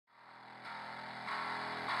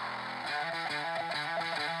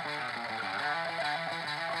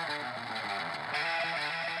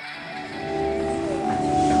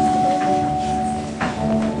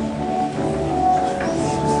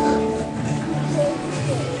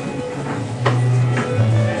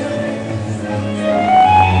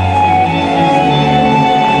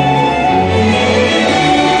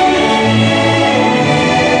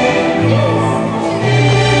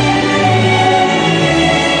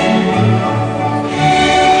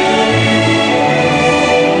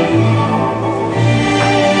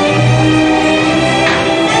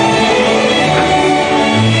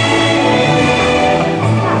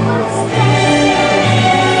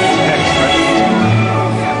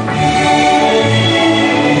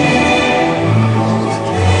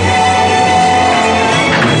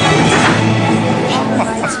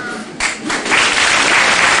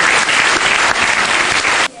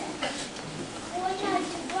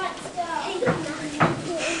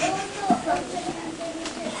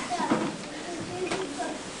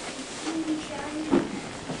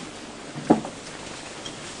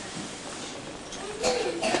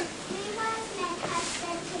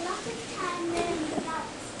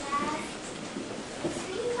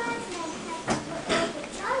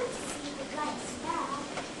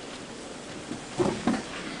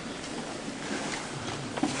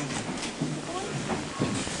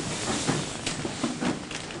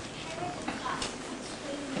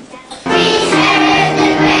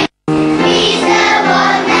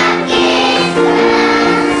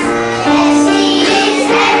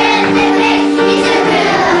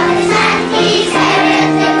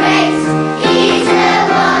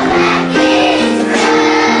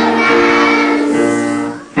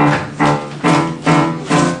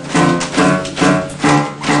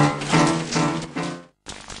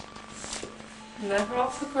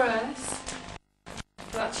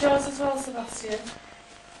That's yours as well, Sebastian.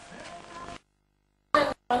 My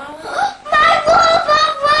wall!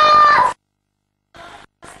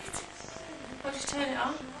 How do you turn it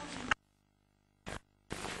on?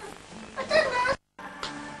 I don't know.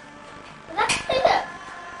 That's it.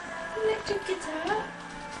 Electric guitar.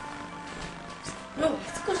 No,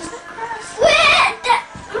 it's good as that crash.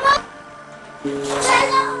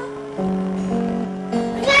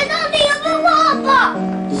 There's on the other wall box.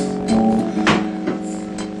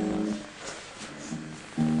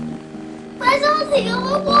 Where's on the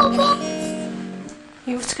other wall box?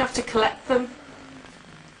 You just have to collect them.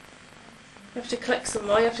 You have to collect some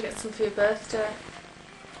more, you have to get some for your birthday.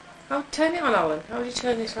 Oh, turn it on, Alan. How do you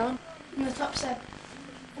turn it on? In the top set.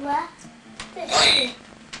 Where? This.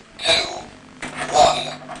 2,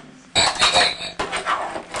 1.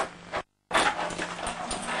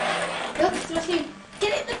 Look, it's lucky.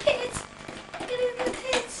 Get it in the pit. Get it in the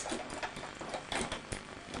pit.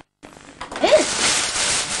 Here.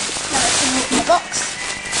 Now let's open the box.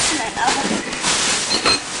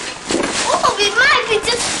 Oh, it might be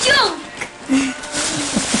just junk.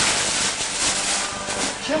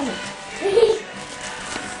 Junk.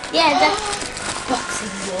 Yeah, the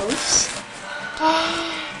boxing gloves.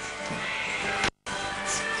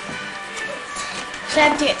 Should I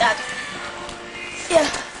empty it, Dad? Yeah.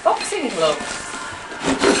 Boxing gloves.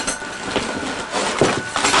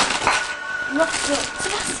 Not so.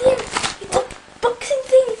 Sebastian, it's a boxing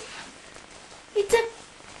thing. It's a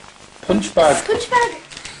Punch bag. punch bag.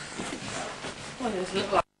 Well, there's a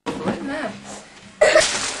little apple in there.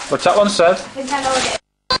 What's that one said? $10.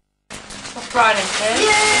 For Friday, too.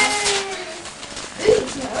 Yeah. Ooh, it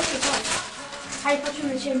smells good. Harry Potter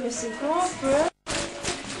and the Chamber of Secrets. Oh, bro.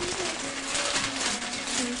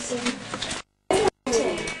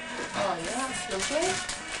 Oh, yeah, that's lovely.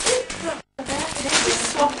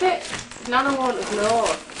 Just swap it. Nana won't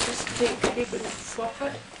ignore. Just keep it and swap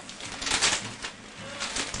it.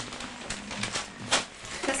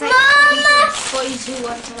 That's like Mama! Boys who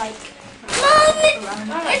want to like. Mom, it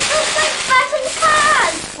looks like Batman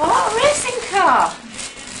cars. Oh, a racing car.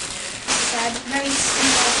 Dad, very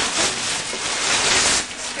simple.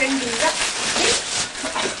 Stringy.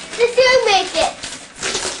 Did you make it?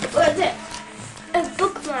 What is it? A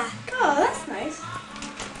bookmark. Oh, that's nice.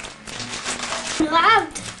 Loud.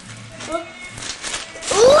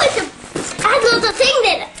 Oh, it's a another thing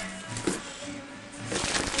then.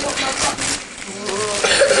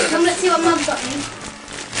 Come, let's see what Mum got me.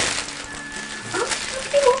 Oh,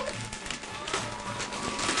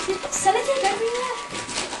 sellotape everywhere.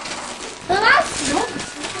 Well, that's not.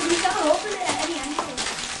 We can't open it at any angle.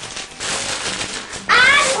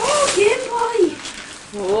 And oh, Game Boy.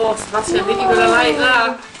 Oh, Sebastian, I think you're going to like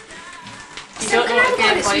that. You don't know what a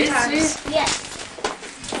Game Boy is, do you? Yes.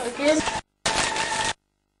 What a game?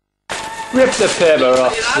 Rip the paper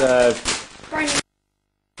off, Seb.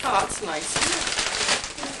 Oh, that's nice.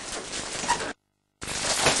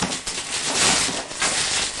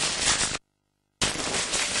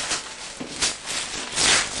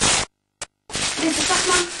 This is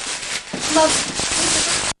Batman. Love.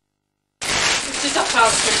 It's just a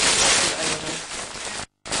house.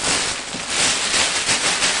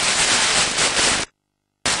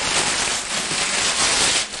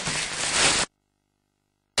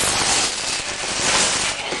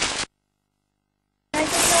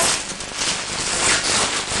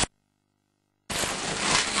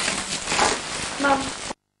 Mum.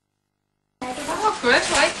 Oh, good. I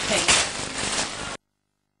like pink.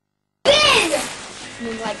 Bin!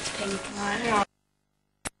 Mum likes pink. Right.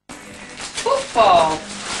 Football.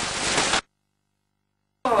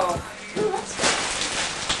 Oh. Ooh, that's good.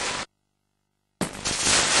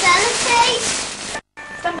 Sellotape.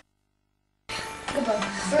 Come on.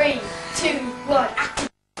 3, 2, 1. Action.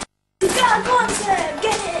 Go on, Sam.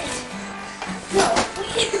 Get it. No.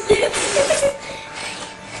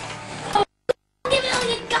 Oh, give it all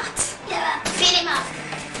you got. Yeah. Beat him up.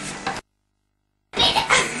 Beat it.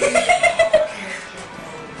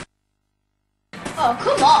 Oh,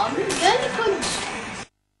 come on. You're only punch.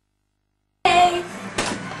 Hey.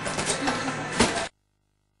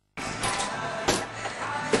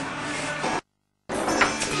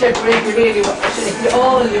 Should really want to do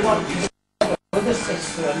all you want to do with the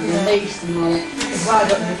sister and your niece and all. Why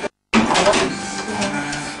don't you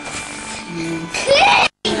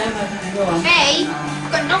Hey,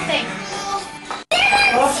 I've got nothing.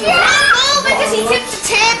 Oh, because he tipped the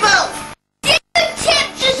table. You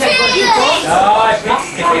tipped the table. No,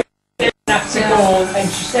 if that's a goal and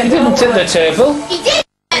she said He didn't tip the table. He did.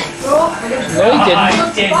 No, he didn't. I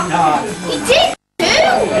did not. He did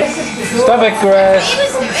too. Stop it, Grace. He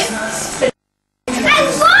was doing.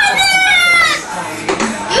 And what?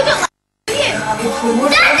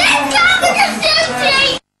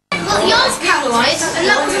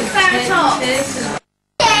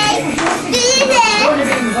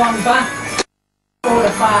 back 4 to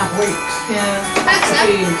 5 weeks. Yeah. Thanks, sir.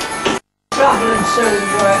 Been travelling to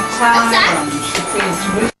Thailand, she's been to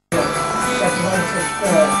Israel,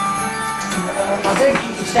 I think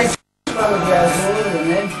she's 12 years older than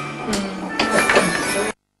him.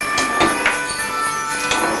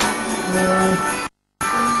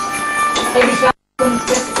 Maybe she's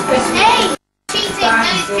Hey! Cheating, no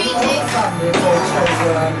cheating.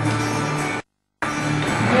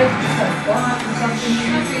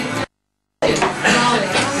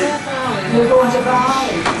 We're going to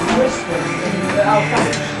Bali, Bristol, Oh!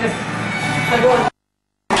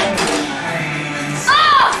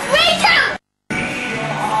 Rachel!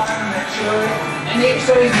 and it's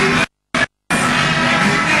so easy.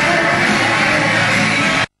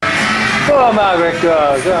 Oh, Margaret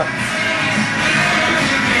goes. Yeah!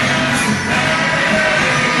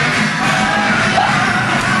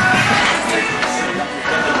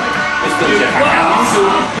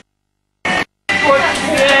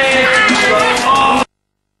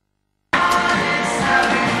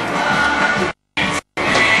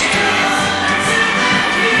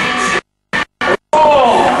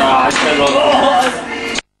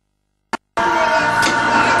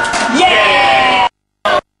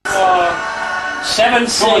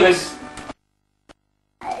 7-6.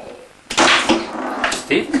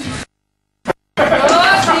 Steve? Oh,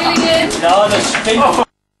 really good. No, the spin.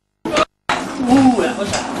 Ooh, that was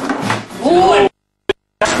that. Ooh!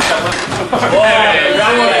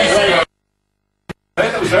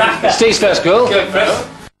 Cracker. Steve's first goal.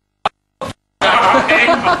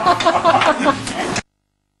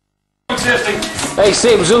 Hey,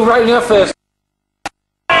 Steve, zoom right in your face.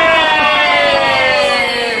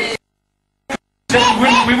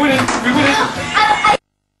 We win it.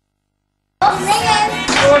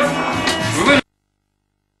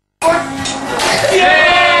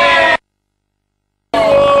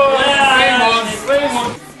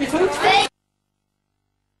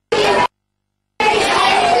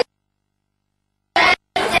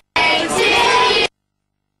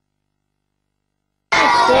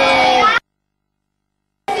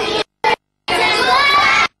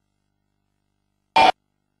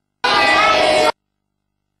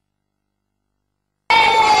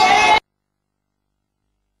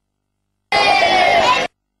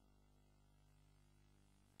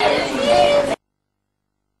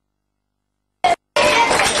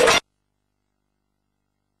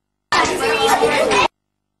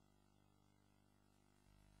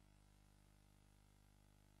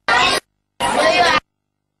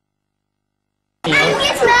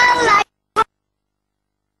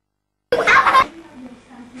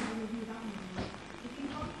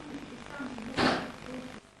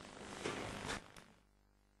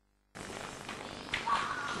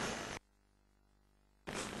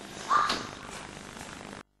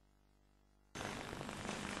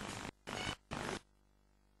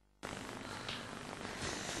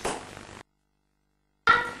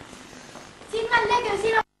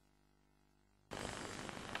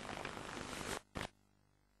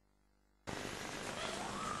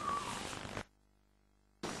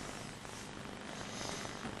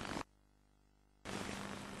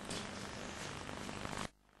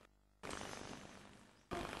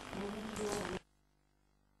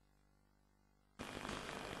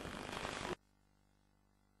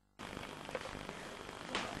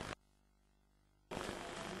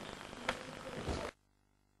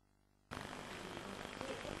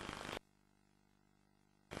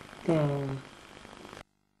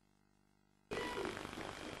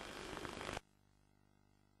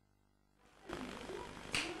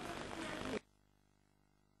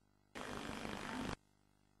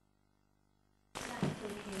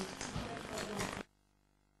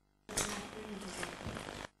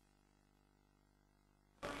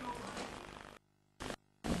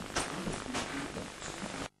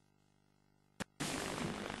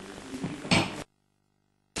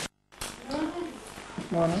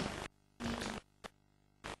 Morning.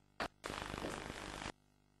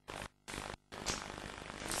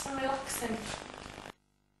 So relaxing.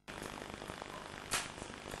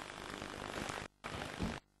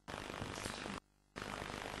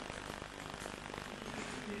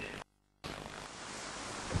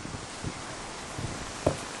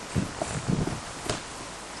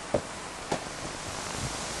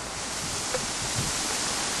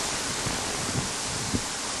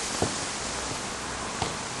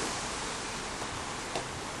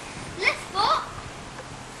 Let's go.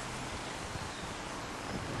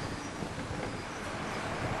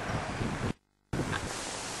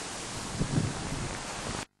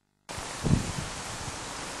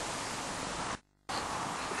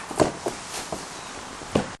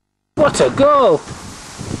 What a goal!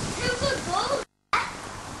 Two good goals.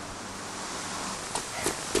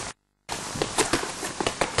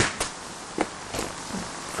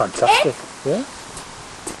 Fantastic. Yeah.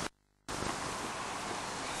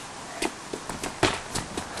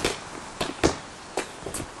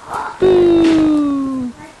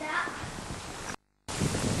 Boo! Like that.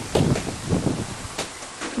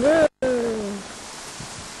 Yeah.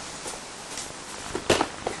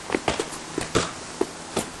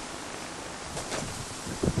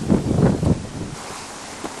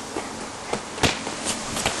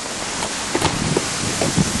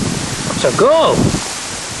 What a goal!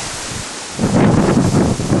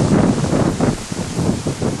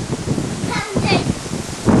 Sandy.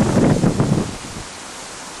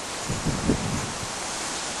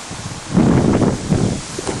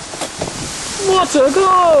 What a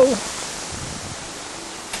goal!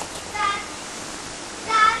 Dad.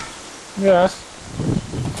 Dad. Yes.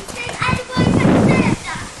 Did anybody say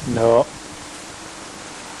that? No.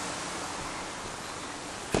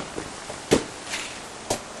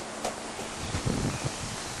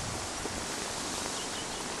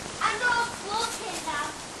 I'm not floating now.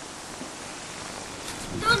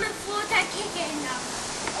 Don't float and kick it now.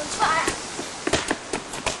 I'll try.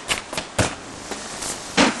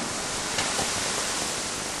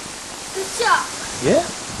 Good job. Yeah.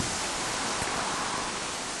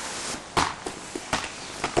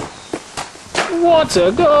 What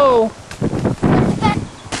a goal!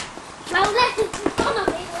 Now let it gonna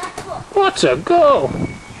be left foot. What a goal!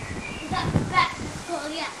 That's the best goal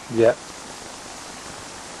yet. Yeah.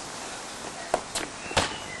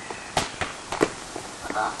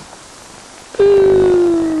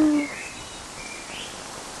 Boo!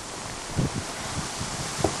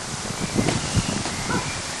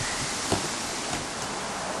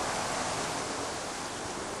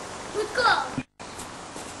 Good goal.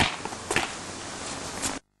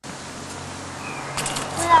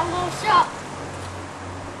 Without no shot.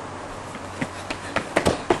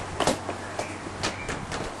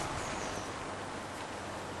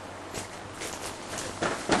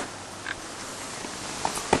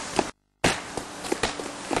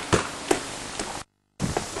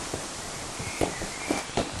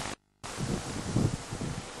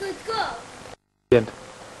 Good goal. End.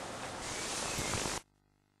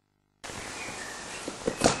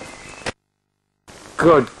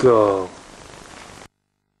 Good goal.